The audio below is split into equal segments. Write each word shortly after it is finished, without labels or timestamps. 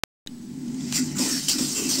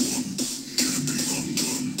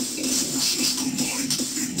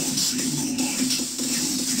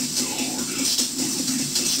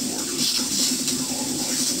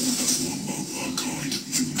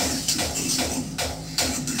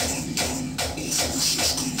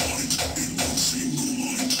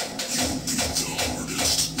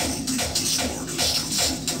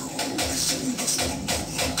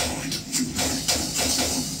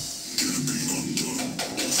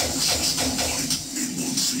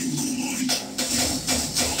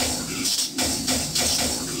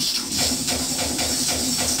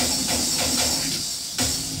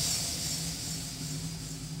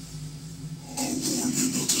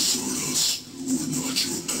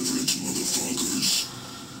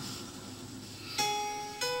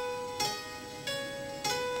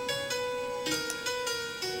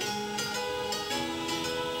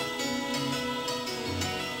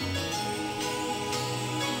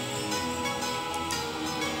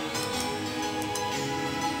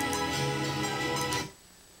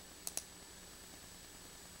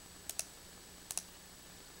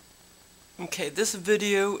Okay, this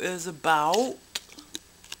video is about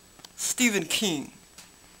Stephen King.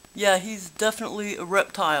 Yeah, he's definitely a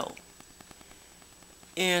reptile.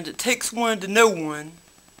 And it takes one to know one.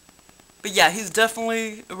 But yeah, he's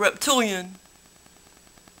definitely a reptilian.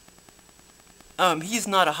 He's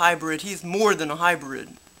not a hybrid, he's more than a hybrid.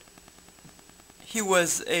 He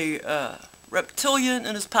was a reptilian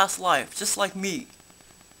in his past life, just like me.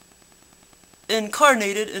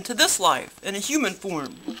 Incarnated into this life, in a human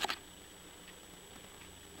form.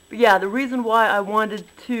 But yeah, the reason why I wanted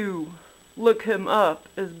to look him up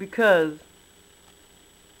is because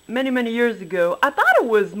many years ago, I thought it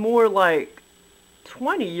was more like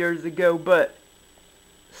 20 years ago, but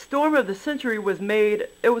Storm of the Century was made,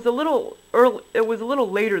 it was a little early, it was a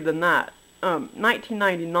little later than that,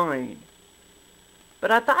 1999.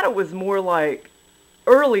 But I thought it was more like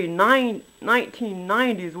early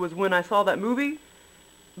 1990s was when I saw that movie.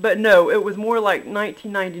 But no, it was more like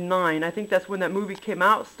 1999. I think that's when that movie came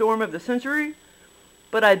out, Storm of the Century.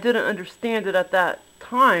 But I didn't understand it at that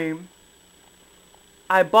time.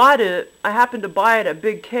 I bought it, I happened to buy it at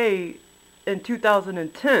Big K in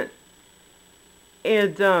 2010.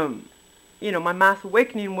 And, you know, my mass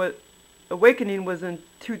awakening was in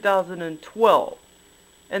 2012.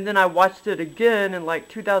 And then I watched it again in like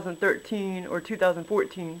 2013 or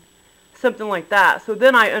 2014. Something like that. So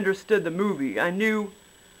then I understood the movie. I knew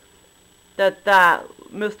that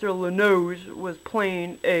Mr. Lenoge was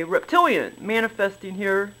playing a reptilian, manifesting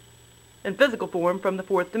here in physical form from the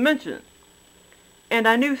fourth dimension. And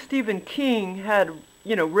I knew Stephen King had,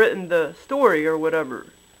 you know, written the story or whatever.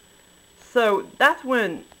 So that's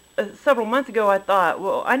when, several months ago, I thought,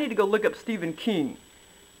 well, I need to go look up Stephen King.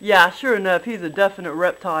 Yeah, sure enough, he's a definite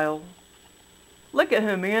reptile. Look at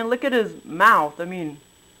him, man. Look at his mouth. I mean,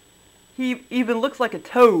 he even looks like a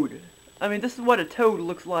toad. I mean, this is what a toad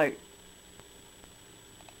looks like.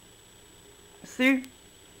 See?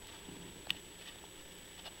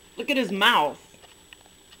 Look at his mouth.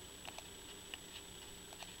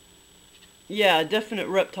 Yeah, definite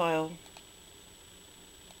reptile.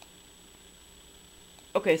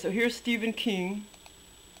 Okay, so here's Stephen King.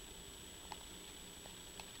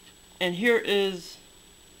 And here is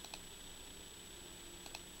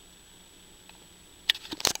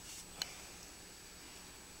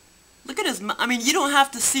look at his, I mean, you don't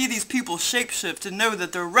have to see these people shapeshift to know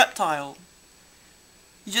that they're reptile.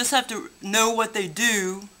 You just have to know what they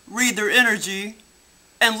do, read their energy,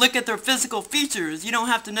 and look at their physical features. You don't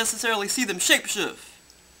have to necessarily see them shapeshift.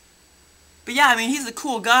 But yeah, I mean, he's a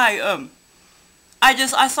cool guy.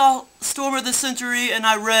 I saw Storm of the Century, and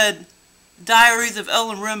I read Diaries of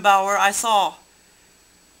Ellen Rimbauer. I saw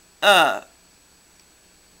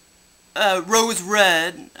Rose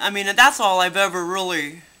Red. I mean, that's all I've ever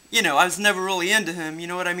really, you know, I was never really into him, you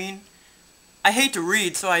know what I mean? I hate to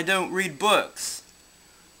read, so I don't read books.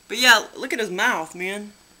 But yeah, look at his mouth,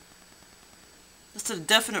 man. That's a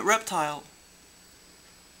definite reptile.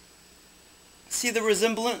 See the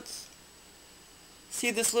resemblance?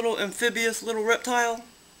 See this little amphibious little reptile?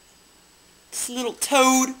 This little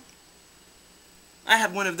toad? I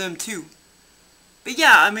have one of them too. But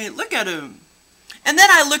yeah, I mean, look at him. And then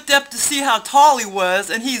I looked up to see how tall he was,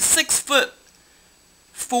 and he's 6'4",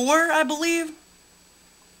 I believe.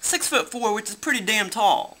 6'4", which is pretty damn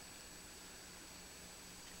tall.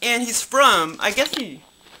 And he's from, I guess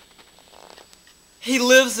he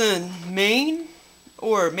lives in Maine,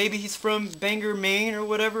 or maybe he's from Bangor, Maine, or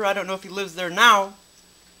whatever. I don't know if he lives there now.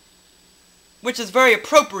 Which is very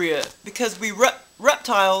appropriate, because we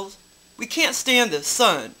reptiles, we can't stand the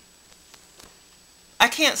sun. I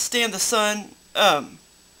can't stand the sun.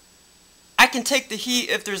 I can take the heat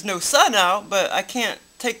if there's no sun out, but I can't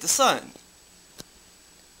take the sun.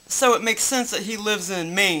 So it makes sense that he lives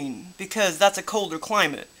in Maine, because that's a colder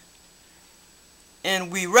climate.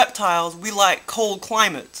 And we reptiles, we like cold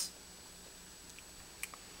climates.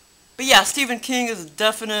 But yeah, Stephen King is a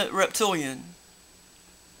definite reptilian.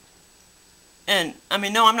 And, I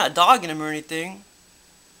mean, no, I'm not dogging him or anything.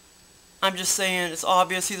 I'm just saying it's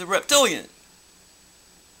obvious he's a reptilian.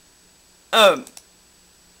 But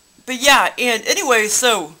yeah, and anyway,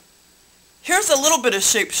 so here's a little bit of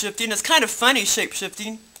shape-shifting. It's kind of funny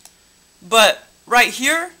shape-shifting. But right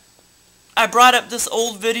here, I brought up this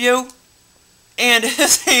old video, and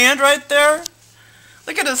his hand right there,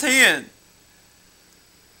 look at his hand.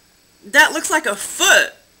 That looks like a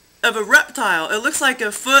foot of a reptile. It looks like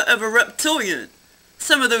a foot of a reptilian.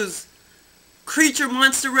 Some of those creature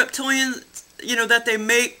monster reptilians, you know, that they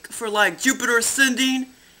make for like Jupiter Ascending.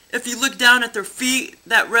 If you look down at their feet,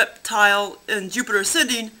 that reptile in Jupiter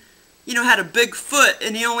Ascending, you know, had a big foot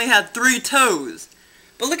and he only had 3 toes.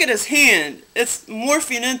 But look at his hand. It's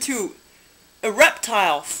morphing into a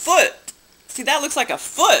reptile foot. See, that looks like a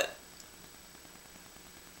foot.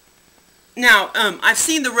 Now, I've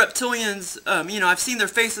seen the reptilians, you know, I've seen their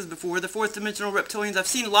faces before, the 4th dimensional reptilians. I've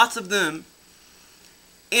seen lots of them.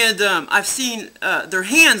 And I've seen their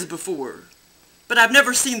hands before. But I've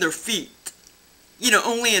never seen their feet. You know,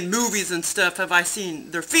 only in movies and stuff have I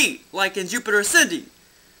seen their feet, like in Jupiter Ascending.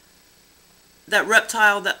 That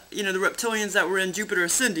reptile, that, you know, the reptilians that were in Jupiter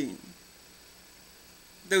Ascending.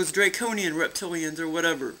 Those draconian reptilians or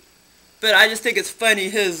whatever. But I just think it's funny,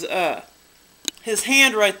 his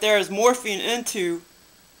hand right there is morphing into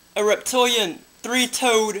a reptilian,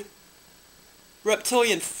 3-toed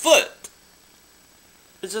reptilian foot.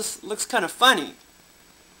 It just looks kind of funny.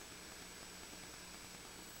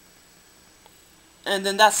 And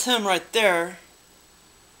then that's him right there.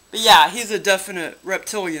 But yeah, he's a definite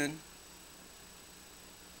reptilian.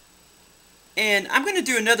 And I'm going to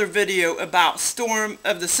do another video about Storm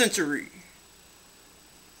of the Century.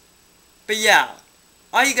 But yeah,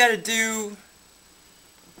 all you got to do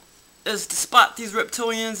is to spot these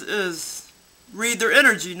reptilians is read their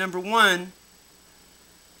energy, number 1.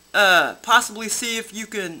 Possibly see if you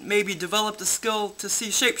can maybe develop the skill to see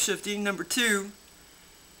shapeshifting, number 2.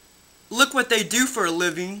 Look what they do for a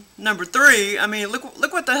living, number 3. I mean,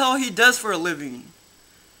 look what the hell he does for a living.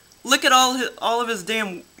 Look at all of his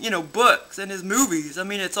damn, you know, books and his movies. I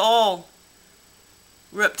mean, it's all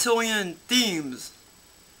reptilian themes.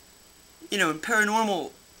 You know, and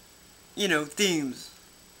paranormal, you know, themes.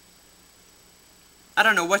 I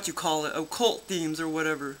don't know what you call it, occult themes or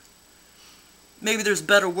whatever. Maybe there's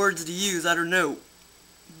better words to use, I don't know.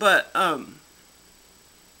 But,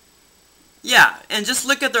 yeah, and just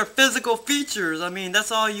look at their physical features. I mean,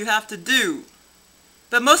 that's all you have to do.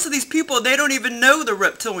 But most of these people, they don't even know the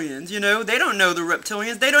reptilians, you know. They don't know the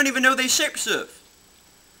reptilians. They don't even know they shapeshift.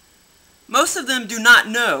 Most of them do not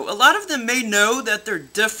know. A lot of them may know that they're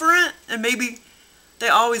different, and maybe they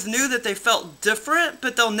always knew that they felt different,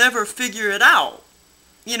 but they'll never figure it out.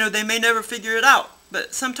 You know, they may never figure it out.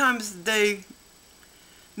 But sometimes they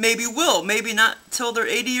maybe will. Maybe not till they're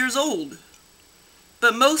 80 years old.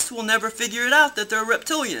 But most will never figure it out that they're a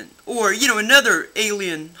reptilian. Or, you know, another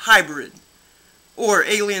alien hybrid. Or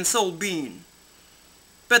alien soul being.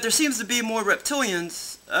 But there seems to be more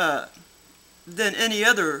reptilians than any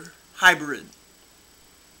other hybrid.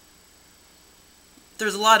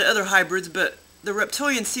 There's a lot of other hybrids, but the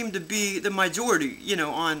reptilians seem to be the majority, you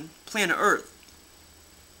know, on planet Earth.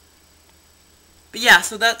 But yeah,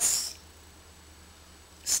 so that's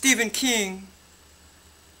Stephen King.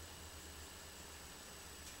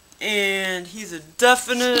 And he's a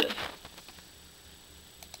definite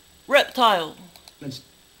reptile.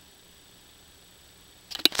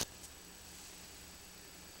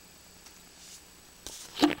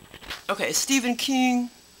 Okay, Stephen King.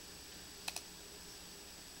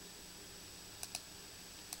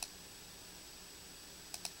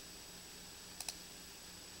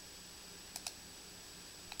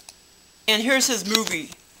 And here's his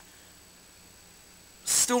movie,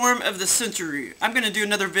 Storm of the Century. I'm going to do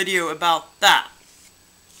another video about that.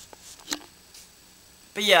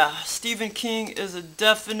 But yeah, Stephen King is a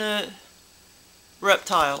definite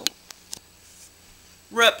reptile.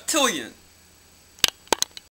 Reptilian.